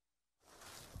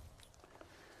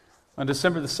On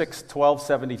December the 6th,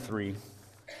 1273,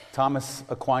 Thomas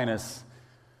Aquinas,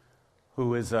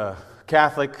 who is a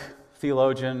Catholic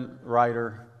theologian,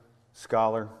 writer,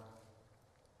 scholar,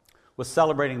 was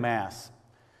celebrating Mass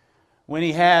when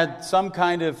he had some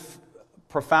kind of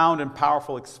profound and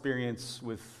powerful experience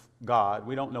with God.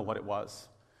 We don't know what it was.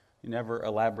 He never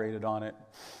elaborated on it.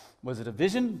 Was it a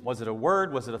vision? Was it a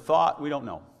word? Was it a thought? We don't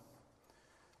know.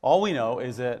 All we know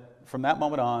is that from that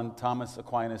moment on, Thomas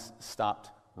Aquinas stopped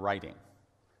writing.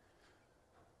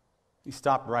 He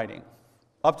stopped writing.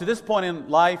 Up to this point in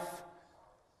life,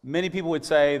 many people would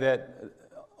say that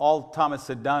all Thomas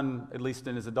had done, at least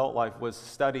in his adult life, was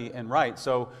study and write.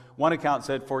 So one account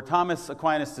said for Thomas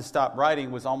Aquinas to stop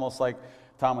writing was almost like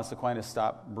Thomas Aquinas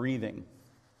stopped breathing.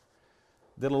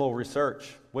 Did a little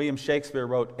research. William Shakespeare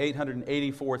wrote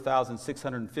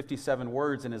 884,657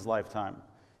 words in his lifetime.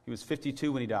 He was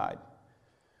 52 when he died.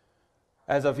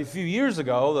 As of a few years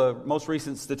ago, the most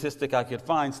recent statistic I could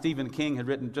find, Stephen King had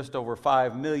written just over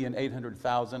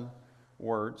 5,800,000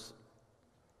 words.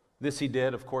 This he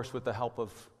did, of course, with the help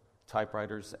of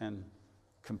typewriters and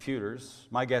computers.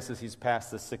 My guess is he's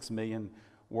past the 6 million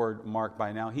word mark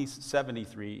by now. He's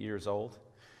 73 years old.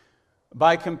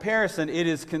 By comparison, it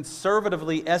is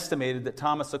conservatively estimated that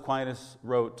Thomas Aquinas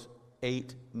wrote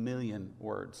 8 million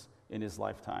words in his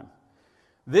lifetime.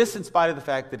 This in spite of the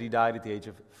fact that he died at the age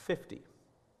of 50.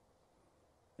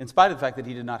 In spite of the fact that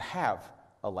he did not have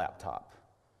a laptop.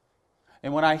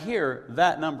 And when I hear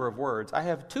that number of words, I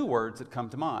have two words that come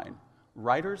to mind.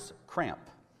 Writer's cramp.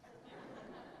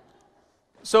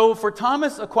 So for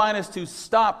Thomas Aquinas to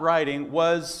stop writing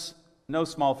was no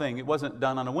small thing. It wasn't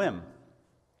done on a whim.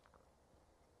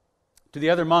 To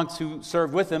the other monks who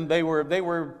served with him, they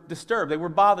were disturbed. They were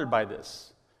bothered by this.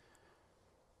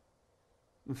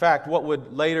 In fact, what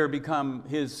would later become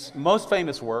his most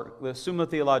famous work, the Summa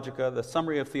Theologica, the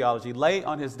Summary of Theology, lay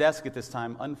on his desk at this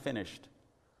time unfinished.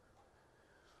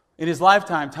 In his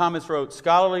lifetime, Thomas wrote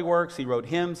scholarly works, he wrote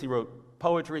hymns, he wrote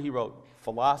poetry, he wrote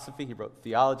philosophy, he wrote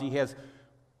theology. He has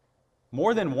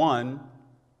more than one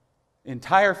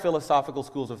entire philosophical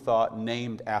schools of thought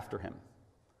named after him.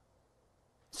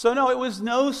 So no, it was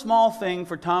no small thing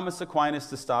for Thomas Aquinas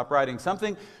to stop writing.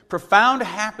 Something profound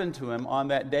happened to him on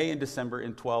that day in December in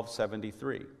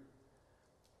 1273.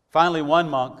 Finally, one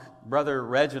monk, Brother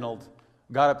Reginald,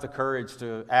 got up the courage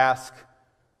to ask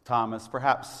Thomas,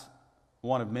 perhaps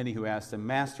one of many who asked him,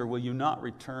 "Master, will you not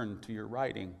return to your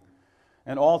writing?"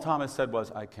 And all Thomas said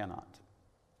was, "I cannot."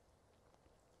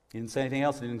 He didn't say anything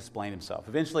else, he didn't explain himself.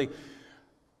 Eventually,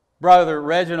 Brother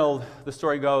Reginald, the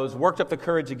story goes, worked up the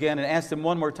courage again and asked him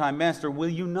one more time, "Master, will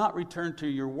you not return to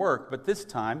your work?" But this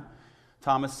time,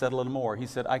 Thomas said a little more. He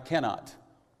said, "I cannot.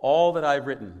 All that I've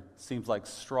written seems like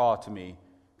straw to me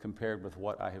compared with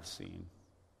what I have seen."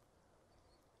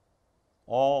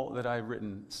 All that I've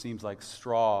written seems like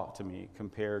straw to me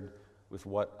compared with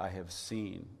what I have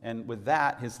seen. And with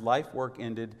that, his life work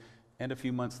ended, and a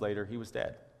few months later, he was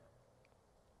dead.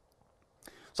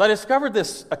 So I discovered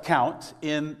this account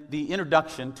in the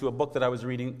introduction to a book that I was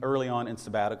reading early on in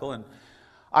sabbatical, and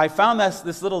I found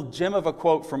this little gem of a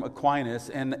quote from Aquinas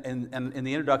in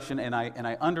the introduction, and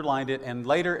I underlined it, and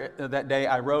later that day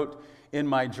I wrote in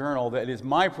my journal that it is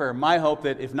my prayer, my hope,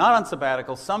 that if not on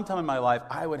sabbatical, sometime in my life,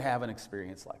 I would have an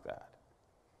experience like that.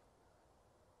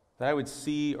 That I would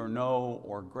see or know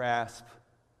or grasp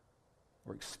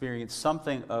or experience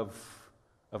something of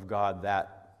God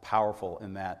that powerful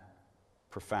and that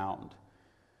profound.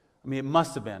 I mean, it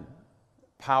must have been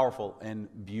powerful and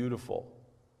beautiful.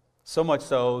 So much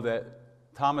so that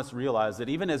Thomas realized that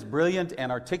even as brilliant and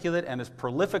articulate and as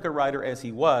prolific a writer as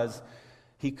he was,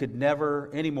 he could never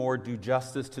anymore do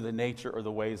justice to the nature or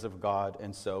the ways of God,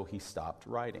 and so he stopped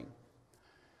writing.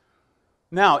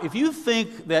 Now, if you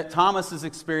think that Thomas's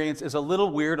experience is a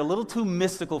little weird, a little too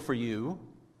mystical for you,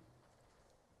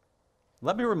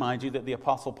 let me remind you that the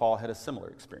Apostle Paul had a similar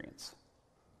experience.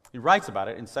 He writes about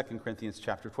it in 2 Corinthians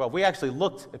chapter 12. We actually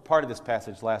looked at part of this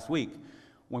passage last week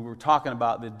when we were talking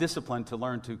about the discipline to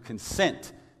learn to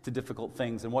consent to difficult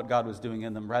things and what God was doing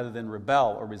in them rather than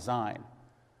rebel or resign.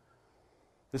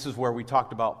 This is where we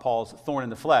talked about Paul's thorn in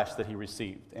the flesh that he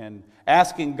received and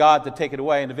asking God to take it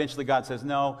away, and eventually God says,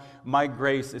 "No, my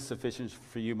grace is sufficient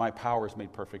for you. My power is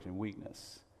made perfect in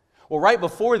weakness." Well, right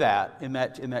before that, in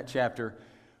that chapter,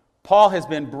 Paul has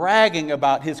been bragging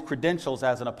about his credentials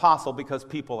as an apostle because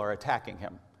people are attacking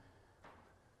him.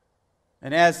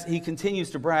 And as he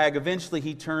continues to brag, eventually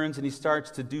he turns and he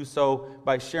starts to do so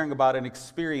by sharing about an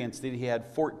experience that he had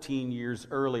 14 years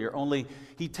earlier. Only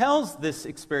he tells this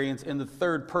experience in the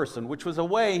third person, which was a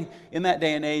way in that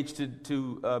day and age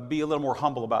to be a little more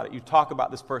humble about it. You talk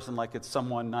about this person like it's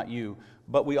someone, not you.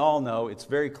 But we all know, it's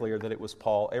very clear that it was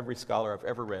Paul. Every scholar I've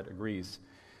ever read agrees.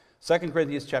 2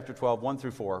 Corinthians chapter 12, 1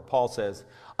 through 4, Paul says,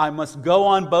 I must go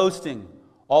on boasting,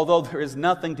 although there is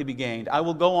nothing to be gained. I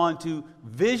will go on to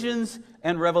visions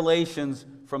and revelations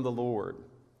from the Lord.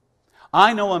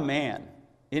 I know a man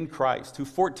in Christ who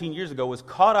 14 years ago was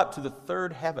caught up to the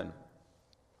third heaven.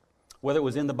 Whether it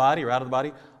was in the body or out of the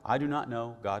body, I do not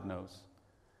know. God knows.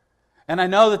 And I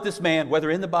know that this man, whether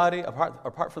in the body,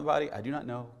 apart from the body, I do not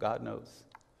know. God knows.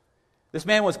 This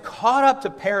man was caught up to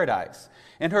paradise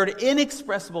and heard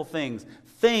inexpressible things,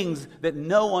 things that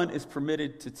no one is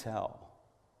permitted to tell.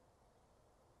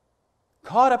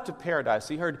 Caught up to paradise.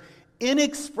 He heard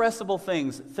inexpressible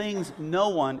things, things no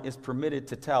one is permitted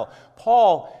to tell.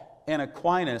 Paul and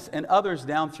Aquinas and others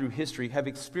down through history have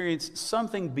experienced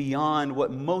something beyond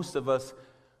what most of us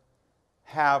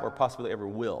have or possibly ever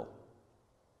will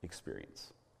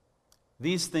experience.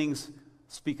 These things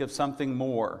speak of something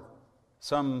more,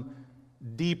 some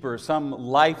deeper, some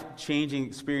life-changing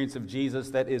experience of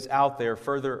Jesus that is out there,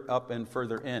 further up and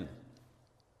further in.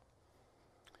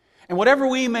 And whatever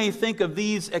we may think of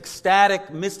these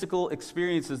ecstatic, mystical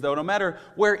experiences, though, no matter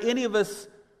where any of us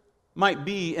might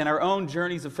be in our own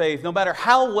journeys of faith, no matter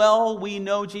how well we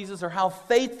know Jesus or how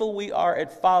faithful we are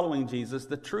at following Jesus,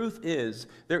 the truth is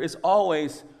there is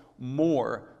always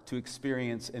more to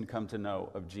experience and come to know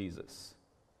of Jesus.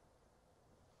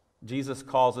 Jesus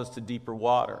calls us to deeper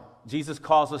water. Jesus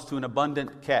calls us to an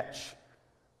abundant catch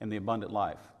in the abundant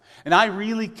life. And I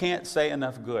really can't say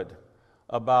enough good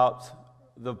about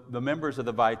the members of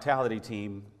the Vitality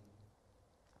team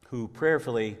who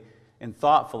prayerfully and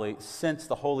thoughtfully sense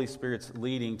the Holy Spirit's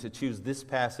leading to choose this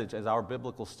passage as our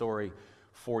biblical story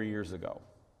 4 years ago.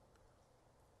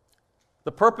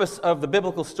 The purpose of the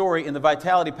biblical story in the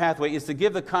Vitality Pathway is to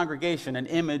give the congregation an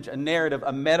image, a narrative,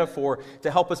 a metaphor to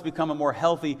help us become a more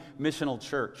healthy missional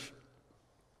church.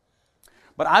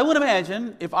 But I would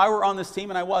imagine, if I were on this team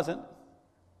and I wasn't,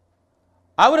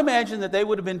 I would imagine that they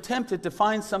would have been tempted to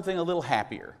find something a little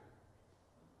happier,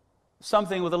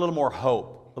 something with a little more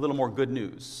hope, a little more good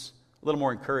news, a little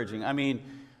more encouraging. I mean,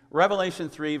 Revelation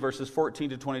 3, verses 14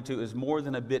 to 22 is more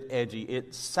than a bit edgy.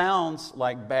 It sounds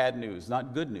like bad news,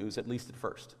 not good news, at least at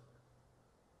first.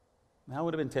 And I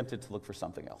would have been tempted to look for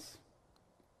something else.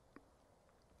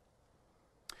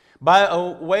 By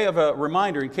a way of a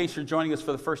reminder, in case you're joining us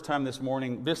for the first time this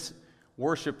morning, this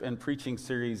worship and preaching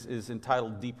series is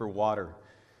entitled Deeper Water.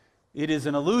 It is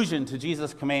an allusion to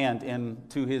Jesus' command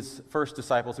to his first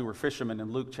disciples who were fishermen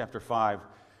in Luke chapter 5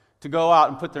 to go out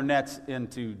and put their nets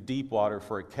into deep water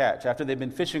for a catch after they'd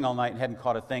been fishing all night and hadn't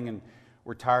caught a thing and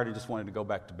were tired and just wanted to go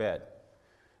back to bed.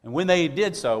 And when they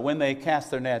did so, when they cast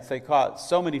their nets, they caught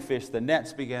so many fish, the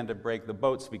nets began to break, the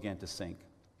boats began to sink.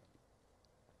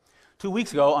 2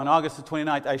 weeks ago, on August the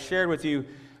 29th, I shared with you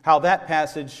how that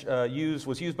passage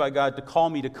was used by God to call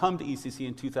me to come to ECC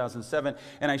in 2007.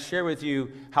 And I share with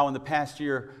you how in the past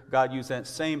year, God used that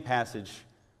same passage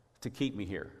to keep me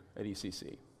here at ECC.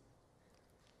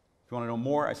 If you want to know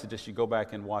more, I suggest you go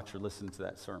back and watch or listen to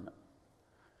that sermon.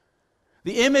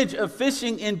 The image of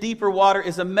fishing in deeper water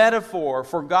is a metaphor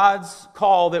for God's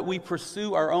call that we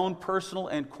pursue our own personal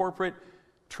and corporate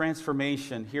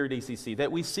transformation here at ECC, that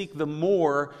we seek the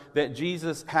more that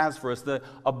Jesus has for us, the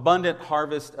abundant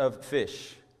harvest of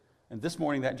fish. And this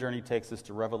morning that journey takes us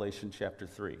to Revelation chapter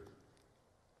 3.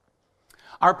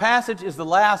 Our passage is the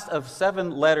last of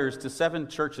 7 letters to 7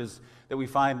 churches that we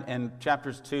find in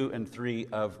chapters 2 and 3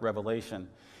 of Revelation.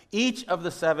 Each of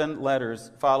the 7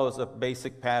 letters follows a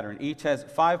basic pattern. Each has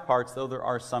 5 parts, though there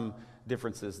are some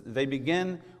differences. They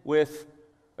begin with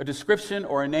a description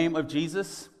or a name of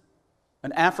Jesus,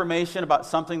 an affirmation about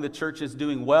something the church is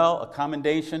doing well, a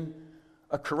commendation,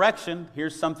 a correction,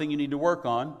 here's something you need to work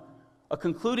on, a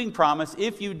concluding promise,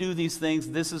 if you do these things,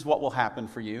 this is what will happen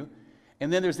for you.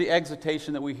 And then there's the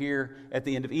exhortation that we hear at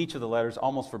the end of each of the letters,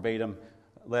 almost verbatim,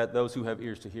 let those who have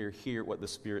ears to hear what the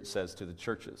Spirit says to the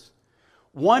churches.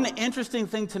 One interesting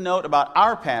thing to note about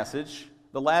our passage,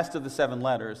 the last of the 7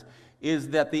 letters, is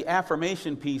that the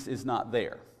affirmation piece is not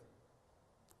there.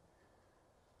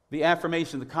 The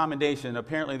affirmation, the commendation,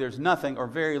 apparently there's nothing or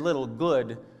very little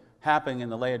good happening in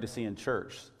the Laodicean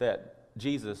church that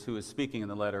Jesus, who is speaking in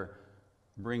the letter,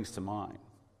 brings to mind.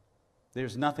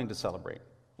 There's nothing to celebrate.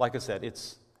 Like I said,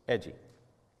 it's edgy.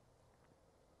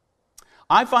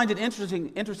 I find it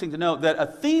interesting to note that a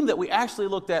theme that we actually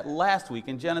looked at last week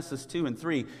in Genesis 2 and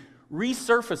 3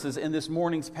 resurfaces in this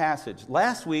morning's passage.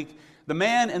 Last week, the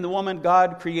man and the woman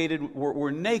God created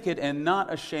were naked and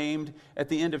not ashamed at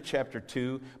the end of chapter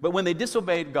 2. But when they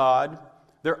disobeyed God,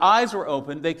 their eyes were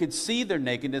opened, they could see their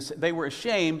nakedness, they were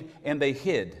ashamed, and they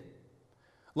hid.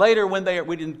 Later,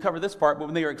 we didn't cover this part, but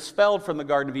when they are expelled from the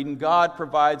Garden of Eden, God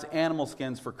provides animal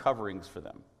skins for coverings for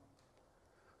them.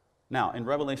 Now, in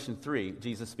Revelation 3,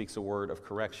 Jesus speaks a word of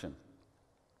correction.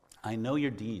 I know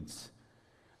your deeds,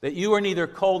 that you are neither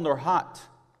cold nor hot.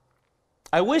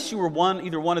 I wish you were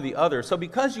either one or the other. So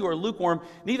because you are lukewarm,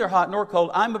 neither hot nor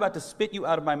cold, I'm about to spit you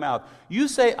out of my mouth. You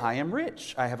say, I am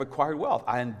rich, I have acquired wealth,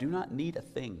 I do not need a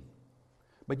thing.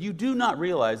 But you do not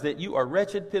realize that you are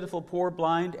wretched, pitiful, poor,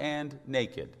 blind, and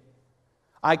naked.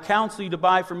 I counsel you to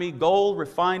buy from me gold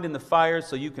refined in the fire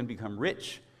so you can become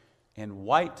rich, and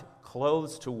white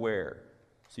clothes to wear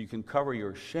so you can cover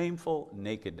your shameful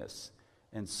nakedness,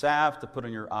 and salve to put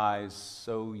on your eyes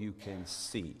so you can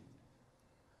see.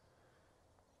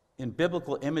 In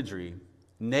biblical imagery,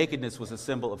 nakedness was a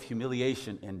symbol of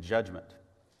humiliation and judgment.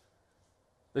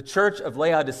 The church of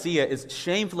Laodicea is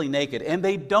shamefully naked, and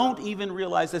they don't even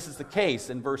realize this is the case.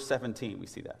 In verse 17, we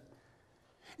see that.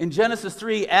 In Genesis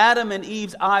 3, Adam and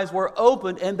Eve's eyes were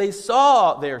opened, and they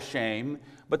saw their shame,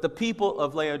 but the people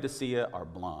of Laodicea are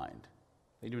blind.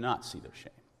 They do not see their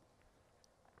shame.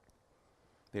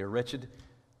 They are wretched,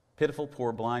 pitiful,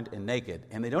 poor, blind, and naked,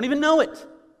 and they don't even know it.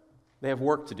 They have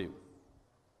work to do.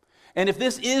 And if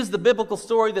this is the biblical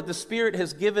story that the Spirit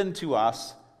has given to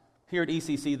us here at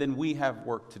ECC, then we have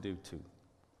work to do too.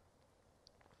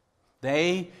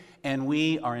 They and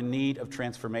we are in need of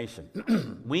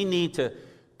transformation. We need to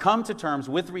come to terms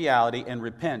with reality and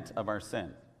repent of our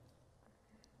sin.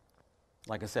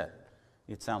 Like I said,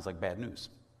 it sounds like bad news.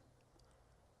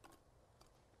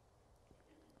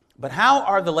 But how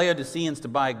are the Laodiceans to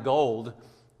buy gold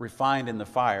refined in the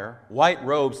fire, white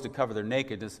robes to cover their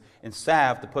nakedness, and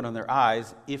salve to put on their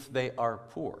eyes if they are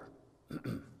poor?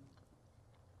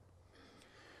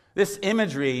 This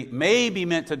imagery may be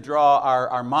meant to draw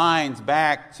our minds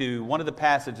back to one of the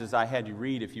passages I had you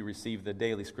read if you received the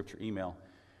daily scripture email.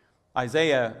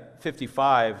 Isaiah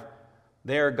 55,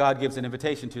 there God gives an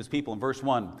invitation to his people in verse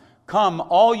 1. Come,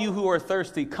 all you who are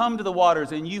thirsty, come to the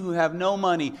waters, and you who have no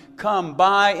money, come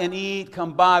buy and eat,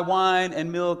 come buy wine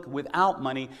and milk without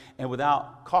money and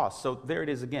without cost. So there it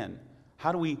is again.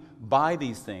 How do we buy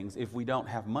these things if we don't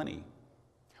have money?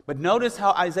 But notice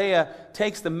how Isaiah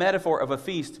takes the metaphor of a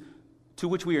feast to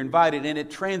which we are invited, and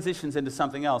it transitions into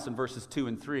something else in verses 2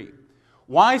 and 3.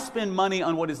 Why spend money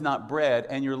on what is not bread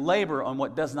and your labor on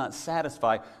what does not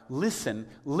satisfy? Listen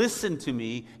to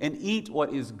me and eat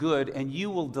what is good, and you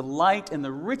will delight in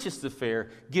the richest of fare.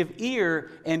 Give ear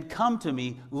and come to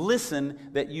me. Listen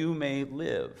that you may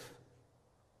live.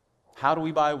 How do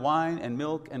we buy wine and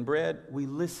milk and bread? We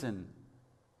listen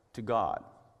to God.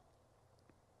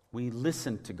 We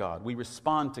listen to God. We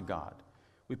respond to God.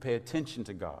 We pay attention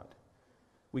to God.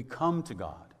 We come to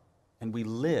God and we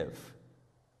live.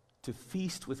 To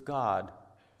feast with God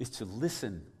is to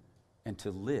listen and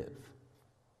to live.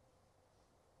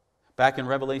 Back in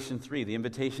Revelation 3, the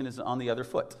invitation is on the other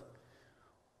foot.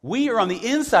 We are on the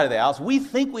inside of the house. We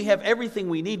think we have everything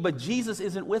we need, but Jesus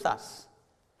isn't with us.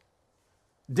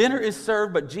 Dinner is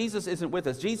served, but Jesus isn't with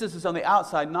us. Jesus is on the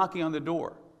outside knocking on the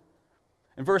door.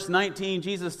 In verse 19,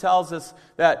 Jesus tells us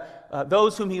that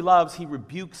those whom he loves, he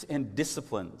rebukes and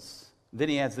disciplines. Then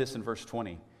he adds this in verse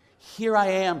 20. Here I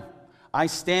am. I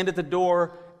stand at the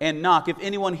door and knock. If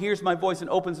anyone hears my voice and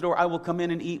opens the door, I will come in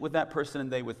and eat with that person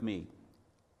and they with me.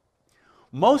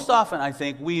 Most often, I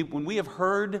think, when we have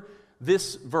heard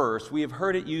this verse, we have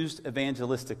heard it used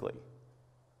evangelistically.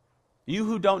 You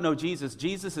who don't know Jesus,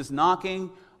 Jesus is knocking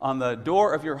on the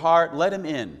door of your heart. Let him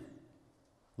in.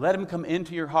 Let him come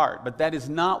into your heart. But that is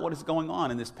not what is going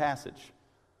on in this passage.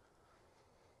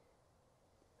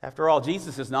 After all,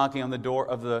 Jesus is knocking on the door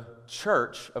of the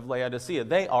church of Laodicea.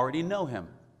 They already know him.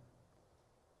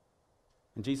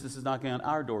 And Jesus is knocking on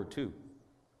our door too.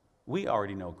 We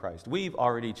already know Christ. We've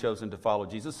already chosen to follow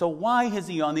Jesus. So why is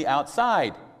he on the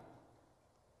outside?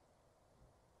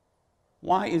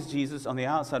 Why is Jesus on the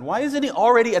outside? Why isn't he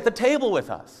already at the table with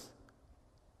us?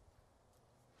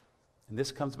 And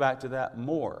this comes back to that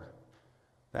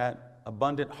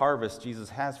abundant harvest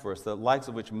Jesus has for us, the likes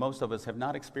of which most of us have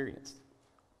not experienced.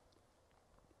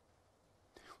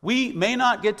 We may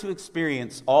not get to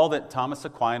experience all that Thomas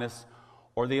Aquinas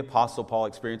or the Apostle Paul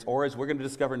experienced, or as we're going to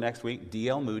discover next week,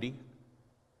 D.L. Moody.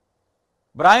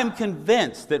 But I am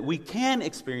convinced that we can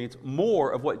experience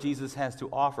more of what Jesus has to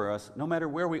offer us, no matter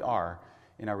where we are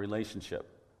in our relationship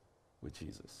with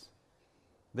Jesus.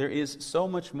 There is so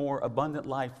much more abundant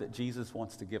life that Jesus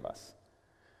wants to give us.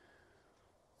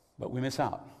 But we miss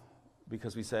out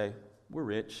because we say, we're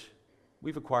rich,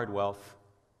 we've acquired wealth,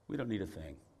 we don't need a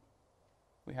thing.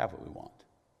 We have what we want.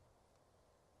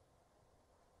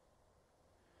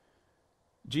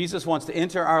 Jesus wants to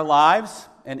enter our lives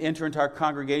and enter into our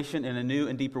congregation in a new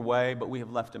and deeper way, but we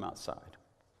have left him outside.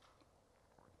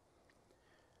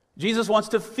 Jesus wants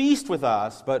to feast with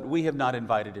us, but we have not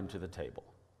invited him to the table.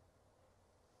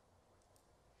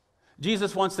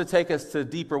 Jesus wants to take us to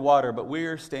deeper water, but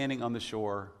we're standing on the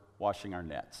shore washing our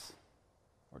nets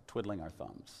or twiddling our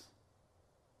thumbs.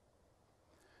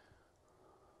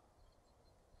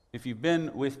 If you've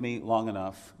been with me long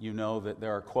enough, you know that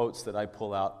there are quotes that I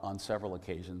pull out on several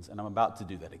occasions, and I'm about to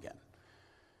do that again.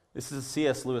 This is a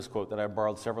C.S. Lewis quote that I've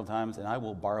borrowed several times, and I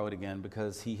will borrow it again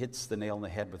because he hits the nail on the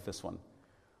head with this one.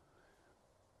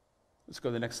 Let's go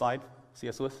to the next slide.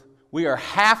 C.S. Lewis. We are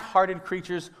half-hearted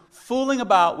creatures fooling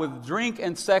about with drink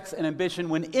and sex and ambition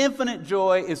when infinite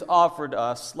joy is offered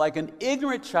us, like an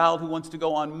ignorant child who wants to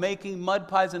go on making mud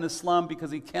pies in a slum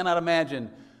because he cannot imagine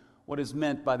what is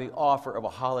meant by the offer of a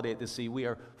holiday at the sea. We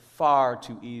are far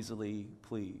too easily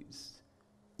pleased.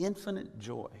 Infinite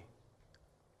joy.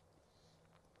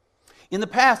 In the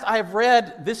past, I have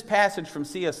read this passage from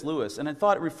C.S. Lewis, and I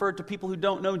thought it referred to people who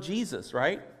don't know Jesus,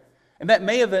 right? And that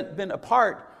may have been a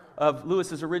part of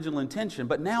Lewis's original intention,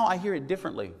 but now I hear it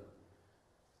differently.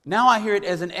 Now I hear it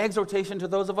as an exhortation to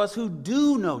those of us who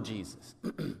do know Jesus.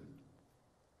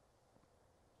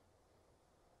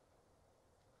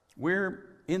 We're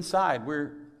inside,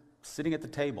 we're sitting at the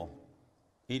table,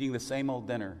 eating the same old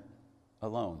dinner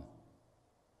alone.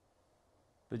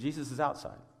 But Jesus is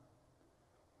outside.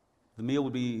 The meal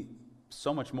would be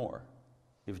so much more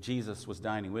if Jesus was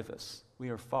dining with us. We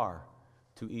are far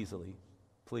too easily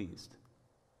pleased.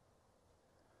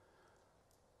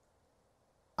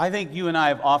 I think you and I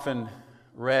have often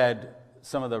read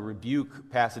some of the rebuke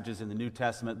passages in the New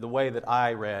Testament the way that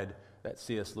I read that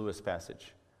C.S. Lewis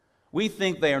passage. We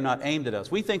think they are not aimed at us.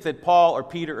 We think that Paul or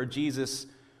Peter or Jesus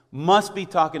must be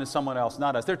talking to someone else,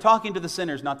 not us. They're talking to the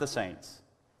sinners, not the saints.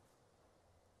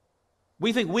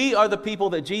 We think we are the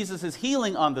people that Jesus is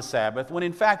healing on the Sabbath, when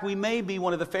in fact we may be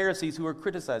one of the Pharisees who are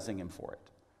criticizing him for it.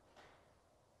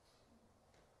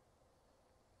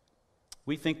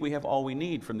 We think we have all we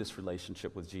need from this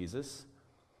relationship with Jesus.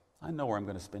 I know where I'm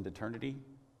going to spend eternity.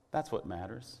 That's what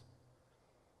matters.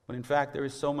 But in fact, there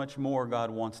is so much more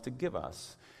God wants to give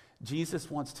us. Jesus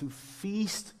wants to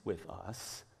feast with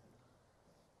us,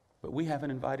 but we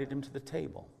haven't invited him to the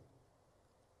table.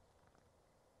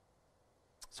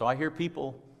 So I hear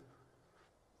people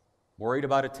worried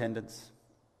about attendance.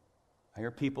 I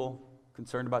hear people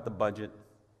concerned about the budget.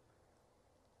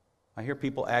 I hear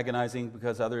people agonizing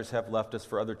because others have left us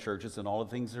for other churches, and all of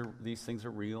these things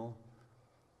are real.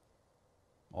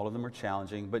 All of them are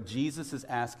challenging, but Jesus is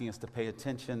asking us to pay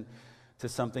attention to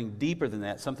something deeper than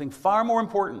that, something far more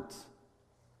important.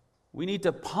 We need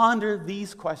to ponder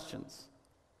these questions.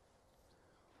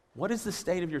 What is the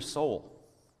state of your soul?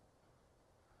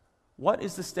 What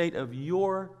is the state of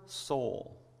your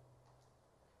soul?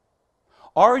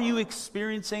 Are you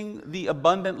experiencing the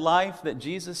abundant life that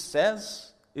Jesus says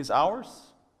is ours?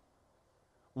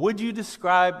 Would you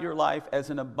describe your life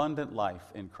as an abundant life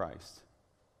in Christ?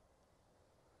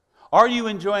 Are you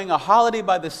enjoying a holiday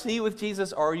by the sea with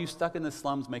Jesus, or are you stuck in the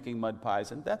slums making mud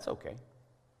pies? And that's okay.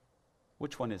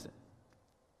 Which one is it?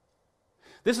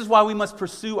 This is why we must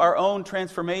pursue our own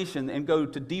transformation and go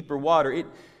to deeper water.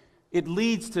 It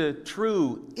leads to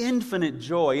true, infinite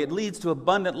joy. It leads to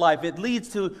abundant life. It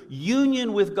leads to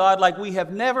union with God like we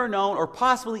have never known or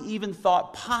possibly even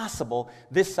thought possible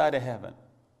this side of heaven.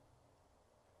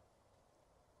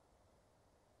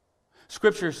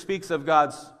 Scripture speaks of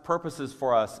God's purposes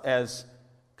for us as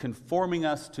conforming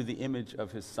us to the image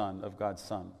of his Son, of God's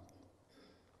Son.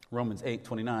 Romans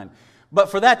 8:29. But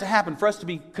for that to happen, for us to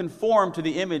be conformed to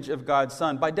the image of God's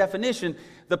Son, by definition,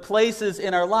 the places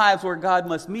in our lives where God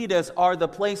must meet us are the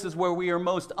places where we are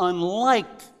most unlike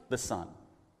the Son.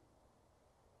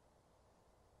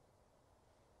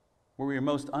 Where we are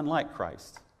most unlike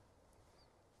Christ.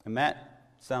 And that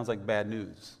sounds like bad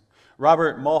news.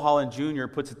 Robert Mulholland Jr.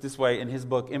 puts it this way in his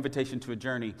book, Invitation to a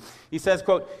Journey. He says,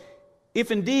 quote, "If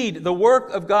indeed the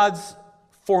work of God's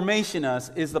formation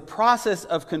us is the process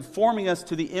of conforming us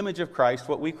to the image of Christ,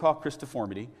 what we call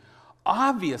Christoformity,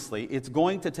 obviously it's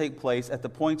going to take place at the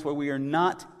points where we are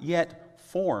not yet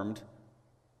conformed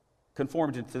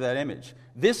into that image.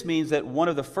 This means that one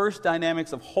of the first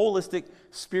dynamics of holistic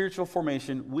spiritual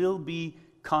formation will be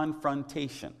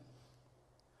confrontation.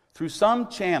 Through some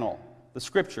channel, the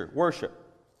Scripture, worship,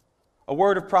 a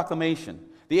word of proclamation,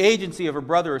 the agency of a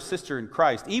brother or sister in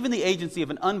Christ, even the agency of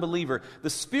an unbeliever, the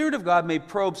Spirit of God may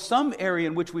probe some area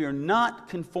in which we are not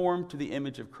conformed to the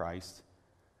image of Christ.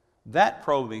 That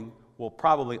probing will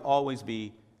probably always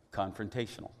be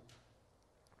confrontational.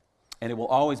 And it will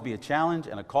always be a challenge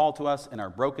and a call to us in our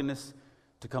brokenness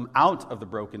to come out of the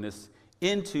brokenness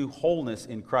into wholeness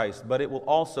in Christ. But it will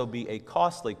also be a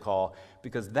costly call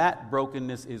because that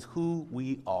brokenness is who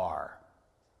we are.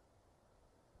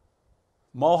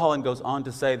 Mulholland goes on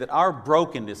to say that our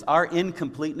brokenness, our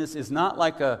incompleteness is not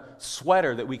like a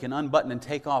sweater that we can unbutton and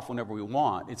take off whenever we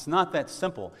want. It's not that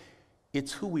simple.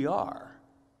 It's who we are.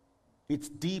 It's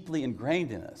deeply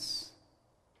ingrained in us.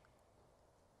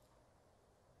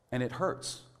 And it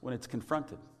hurts when it's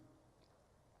confronted.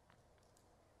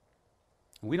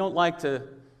 We don't like to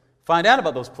find out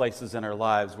about those places in our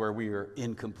lives where we are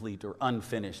incomplete or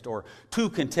unfinished or too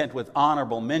content with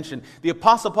honorable mention. The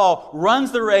Apostle Paul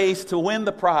runs the race to win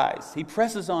the prize. He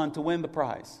presses on to win the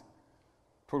prize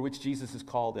toward which Jesus has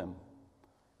called him.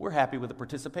 We're happy with the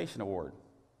participation award.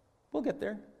 We'll get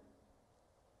there.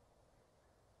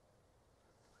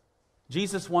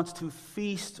 Jesus wants to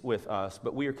feast with us,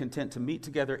 but we are content to meet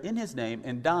together in his name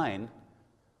and dine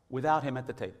without him at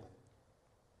the table.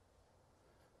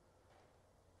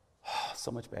 So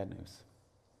much bad news.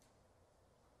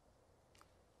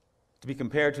 To be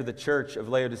compared to the church of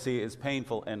Laodicea is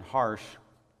painful and harsh,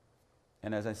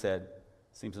 and as I said,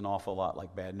 seems an awful lot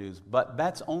like bad news, but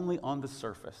that's only on the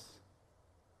surface.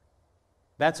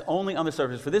 That's only on the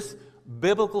surface. For this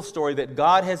biblical story that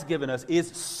God has given us is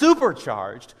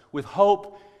supercharged with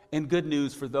hope and good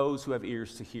news for those who have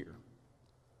ears to hear.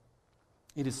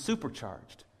 It is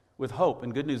supercharged with hope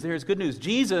and good news. There is good news.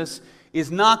 Jesus is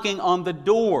knocking on the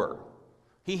door.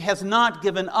 He has not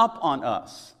given up on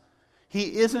us.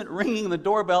 He isn't ringing the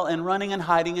doorbell and running and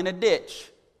hiding in a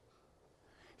ditch.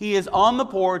 He is on the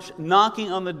porch,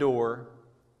 knocking on the door.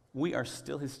 We are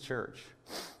still his church.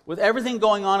 With everything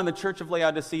going on in the church of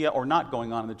Laodicea, or not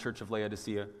going on in the church of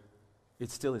Laodicea,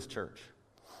 it's still his church.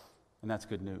 And that's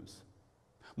good news.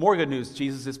 More good news,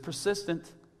 Jesus is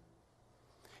persistent.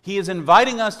 He is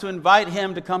inviting us to invite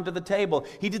him to come to the table.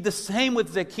 He did the same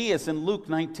with Zacchaeus in Luke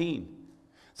 19.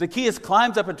 Zacchaeus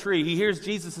climbs up a tree. He hears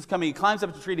Jesus is coming. He climbs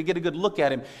up a tree to get a good look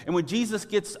at him. And when Jesus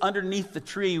gets underneath the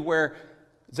tree where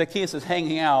Zacchaeus is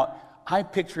hanging out, I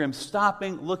picture him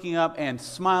stopping, looking up, and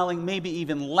smiling, maybe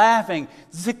even laughing.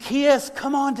 Zacchaeus,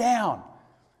 come on down.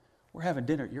 We're having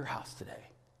dinner at your house today.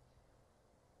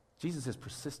 Jesus is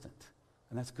persistent,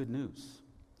 and that's good news.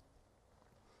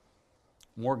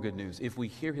 More good news. If we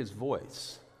hear his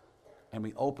voice and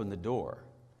we open the door,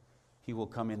 he will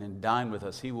come in and dine with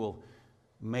us. He will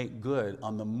make good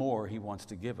on the more he wants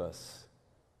to give us.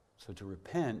 So to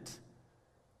repent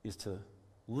is to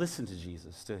listen to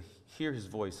Jesus, to hear his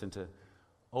voice, and to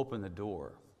open the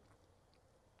door.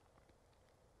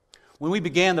 When we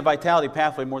began the Vitality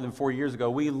Pathway more than 4 years ago,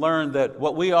 we learned that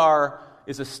what we are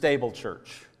is a stable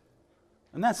church.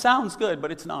 And that sounds good,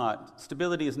 but it's not.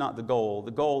 Stability is not the goal.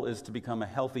 The goal is to become a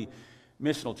healthy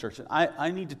missional church. And I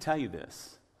need to tell you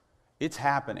this. It's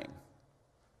happening.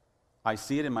 I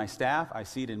see it in my staff. I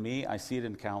see it in me. I see it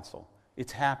in council.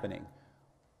 It's happening.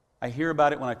 I hear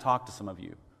about it when I talk to some of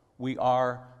you. We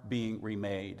are being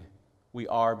remade. We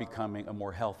are becoming a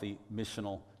more healthy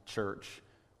missional church,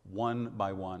 one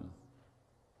by one.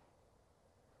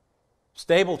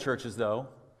 Stable churches, though,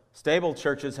 stable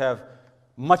churches have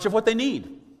much of what they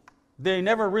need. They're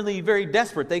never really very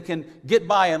desperate. They can get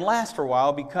by and last for a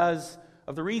while because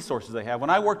of the resources they have.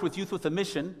 When I worked with Youth with a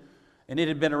Mission, and it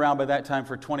had been around by that time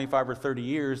for 25 or 30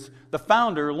 years, the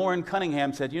founder, Lauren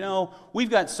Cunningham, said, we've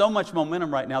got so much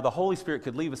momentum right now, the Holy Spirit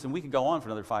could leave us and we could go on for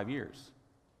another 5 years.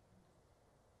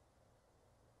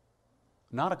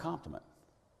 Not a compliment,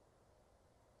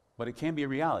 but it can be a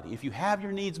reality. If you have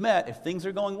your needs met, if things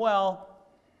are going well,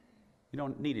 you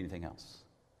don't need anything else.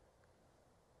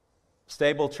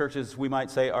 Stable churches, we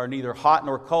might say, are neither hot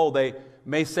nor cold. They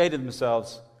may say to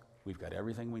themselves, we've got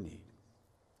everything we need.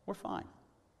 We're fine.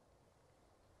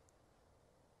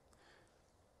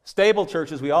 Stable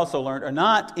churches, we also learned, are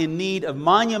not in need of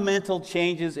monumental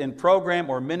changes in program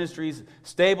or ministries.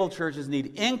 Stable churches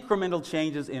need incremental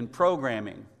changes in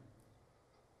programming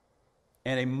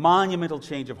and a monumental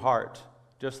change of heart,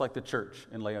 just like the church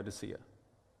in Laodicea.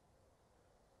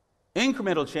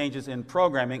 Incremental changes in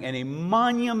programming and a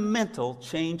monumental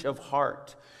change of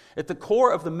heart. At the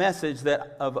core of the message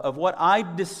of what I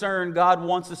discern God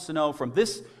wants us to know from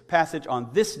this passage on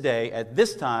this day, at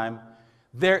this time,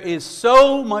 there is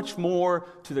so much more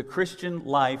to the Christian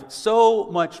life, so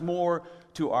much more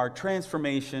to our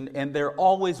transformation, and there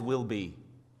always will be.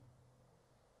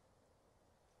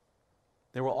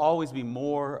 There will always be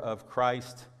more of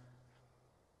Christ,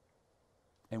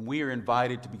 and we are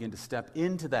invited to begin to step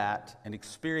into that and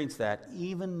experience that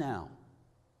even now.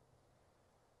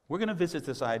 We're going to visit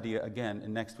this idea again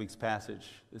in next week's passage,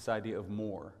 this idea of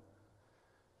more.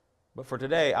 But for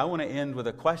today, I want to end with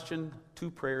a question,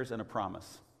 2 prayers, and a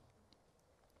promise.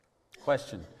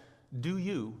 Question: do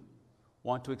you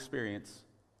want to experience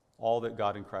all that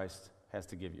God in Christ has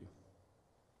to give you?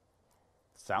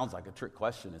 Sounds like a trick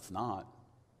question. It's not.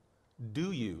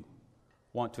 Do you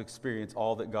want to experience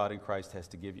all that God in Christ has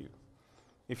to give you?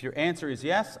 If your answer is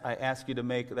yes, I ask you to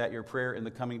make that your prayer in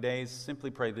the coming days.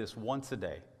 Simply pray this once a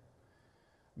day.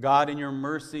 God, in your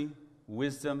mercy,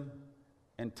 wisdom,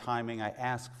 and timing, I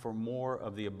ask for more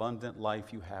of the abundant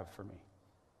life you have for me.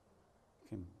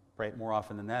 You can pray it more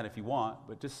often than that if you want,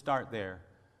 but just start there.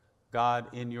 God,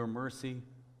 in your mercy,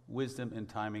 wisdom, and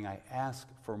timing, I ask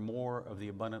for more of the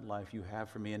abundant life you have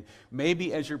for me. And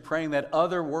maybe as you're praying that,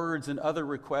 other words and other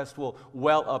requests will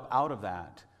well up out of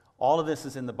that. All of this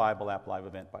is in the Bible app live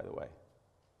event, by the way.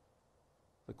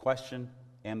 The question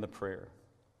and the prayer.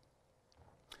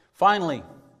 Finally,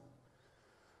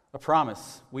 a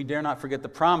promise. We dare not forget the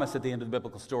promise at the end of the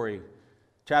biblical story.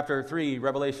 Chapter 3,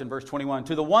 Revelation, verse 21.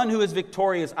 To the one who is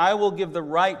victorious, I will give the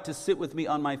right to sit with me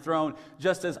on my throne,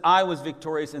 just as I was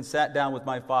victorious and sat down with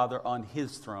my Father on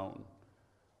his throne.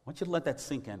 I want you to let that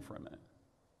sink in for a minute.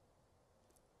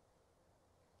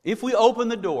 If we open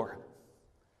the door,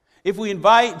 if we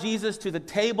invite Jesus to the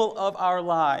table of our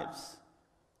lives,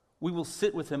 we will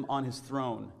sit with him on his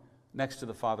throne next to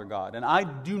the Father God. And I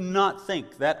do not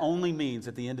think that only means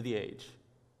at the end of the age.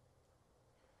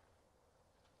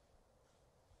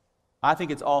 I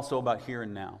think it's also about here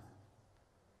and now.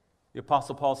 The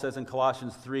Apostle Paul says in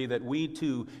Colossians 3 that we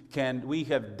too we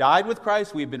have died with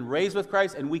Christ, we have been raised with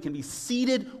Christ, and we can be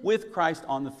seated with Christ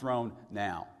on the throne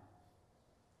now.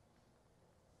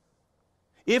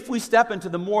 If we step into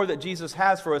the more that Jesus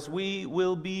has for us, we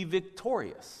will be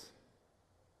victorious.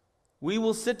 We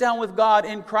will sit down with God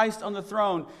in Christ on the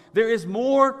throne. There is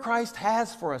more Christ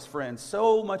has for us, friends,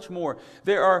 so much more.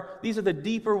 These are the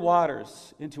deeper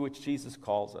waters into which Jesus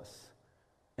calls us.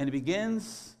 And it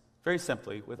begins, very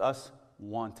simply, with us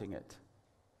wanting it.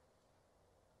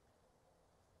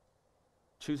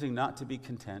 Choosing not to be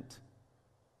content,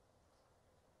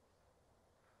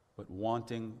 but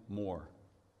wanting more.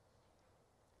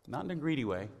 Not in a greedy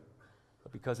way,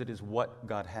 but because it is what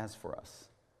God has for us.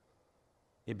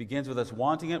 It begins with us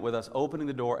wanting it, with us opening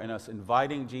the door and us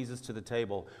inviting Jesus to the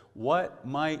table. What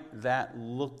might that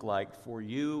look like for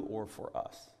you or for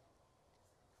us?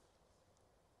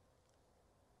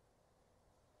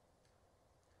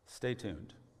 Stay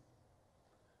tuned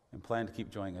and plan to keep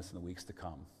joining us in the weeks to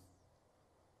come.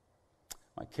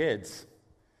 My kids,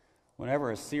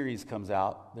 whenever a series comes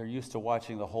out, they're used to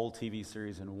watching the whole TV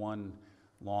series in one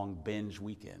long binge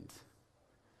weekend.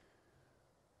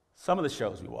 Some of the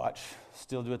shows we watch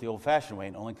still do it the old-fashioned way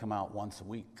and only come out once a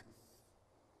week.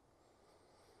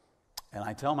 And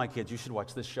I tell my kids, you should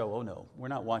watch this show. Oh no, we're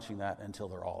not watching that until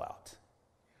they're all out.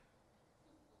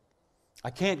 I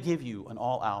can't give you an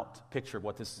all-out picture of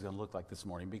what this is going to look like this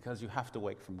morning because you have to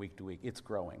wait from week to week. It's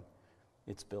growing.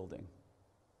 It's building.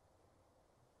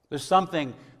 There's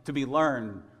something to be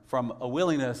learned from a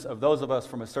willingness of those of us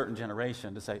from a certain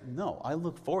generation to say, no, I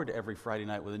look forward to every Friday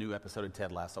night when a new episode of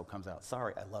Ted Lasso comes out.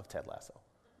 Sorry, I love Ted Lasso.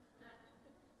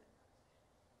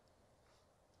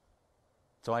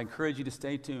 So I encourage you to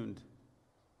stay tuned,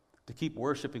 to keep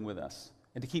worshiping with us,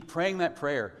 and to keep praying that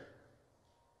prayer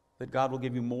that God will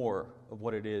give you more of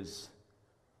what it is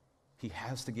He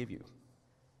has to give you.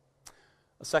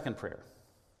 A second prayer.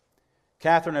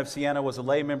 Catherine of Siena was a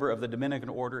lay member of the Dominican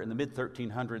order in the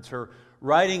mid-1300s. Her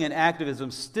writing and activism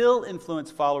still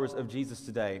influence followers of Jesus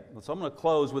today. So I'm going to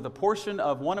close with a portion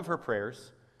of one of her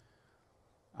prayers.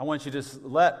 I want you to just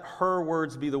let her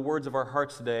words be the words of our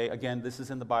hearts today. Again, this is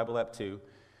in the Bible app too.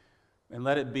 And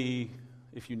let it be,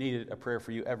 if you need it, a prayer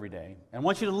for you every day. And I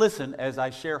want you to listen as I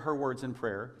share her words in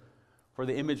prayer for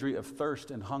the imagery of thirst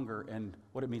and hunger and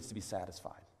what it means to be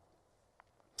satisfied.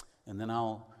 And then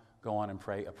I'll go on and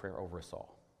pray a prayer over us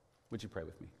all. Would you pray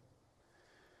with me?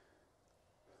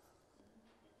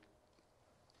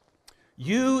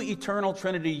 You, eternal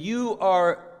Trinity, you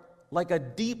are like a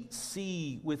deep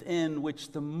sea within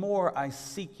which the more I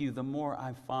seek you, the more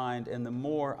I find, and the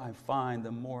more I find,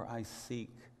 the more I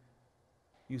seek.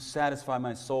 You satisfy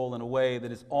my soul in a way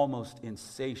that is almost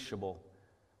insatiable,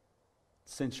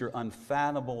 since your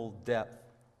unfathomable depth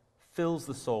fills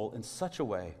the soul in such a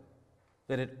way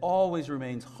that it always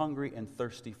remains hungry and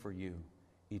thirsty for you,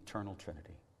 eternal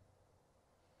Trinity.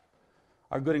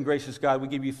 Our good and gracious God, we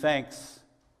give you thanks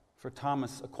for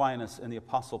Thomas Aquinas and the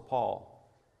Apostle Paul.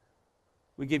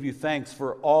 We give you thanks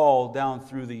for all down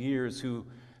through the years who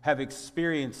have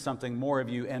experienced something more of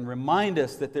you, and remind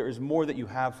us that there is more that you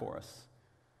have for us.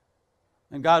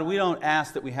 And God, we don't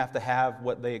ask that we have to have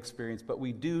what they experienced, but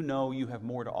we do know you have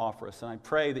more to offer us. And I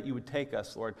pray that you would take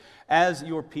us, Lord, as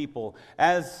your people,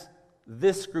 as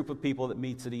this group of people that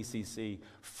meets at ECC,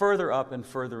 further up and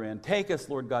further in. Take us,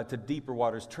 Lord God, to deeper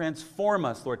waters. Transform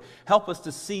us, Lord. Help us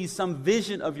to see some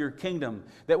vision of your kingdom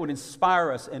that would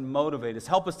inspire us and motivate us.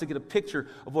 Help us to get a picture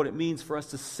of what it means for us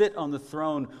to sit on the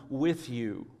throne with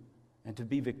you and to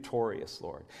be victorious,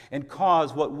 Lord. And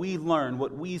cause what we learn,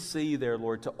 what we see there,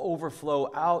 Lord, to overflow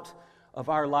out of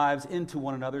our lives into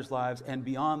one another's lives, and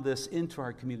beyond this into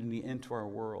our community, into our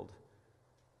world.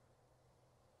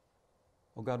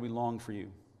 Oh God, we long for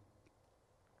you.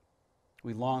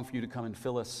 We long for you to come and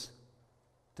fill us,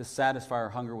 to satisfy our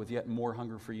hunger with yet more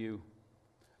hunger for you,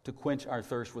 to quench our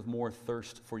thirst with more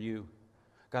thirst for you.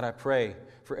 God, I pray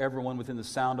for everyone within the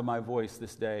sound of my voice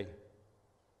this day.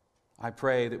 I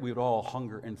pray that we would all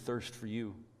hunger and thirst for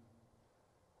you.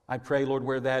 I pray, Lord,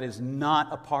 where that is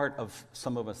not a part of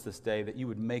some of us this day, that you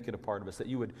would make it a part of us, that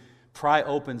you would pry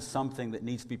open something that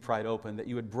needs to be pried open, that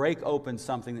you would break open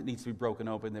something that needs to be broken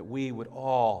open, that we would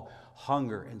all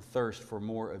hunger and thirst for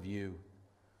more of you.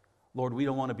 Lord, we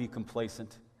don't want to be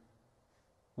complacent.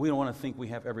 We don't want to think we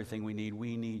have everything we need.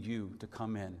 We need you to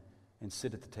come in and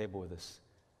sit at the table with us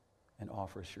and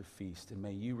offer us your feast. And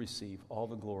may you receive all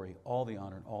the glory, all the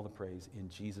honor, and all the praise in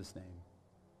Jesus' name.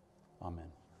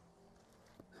 Amen.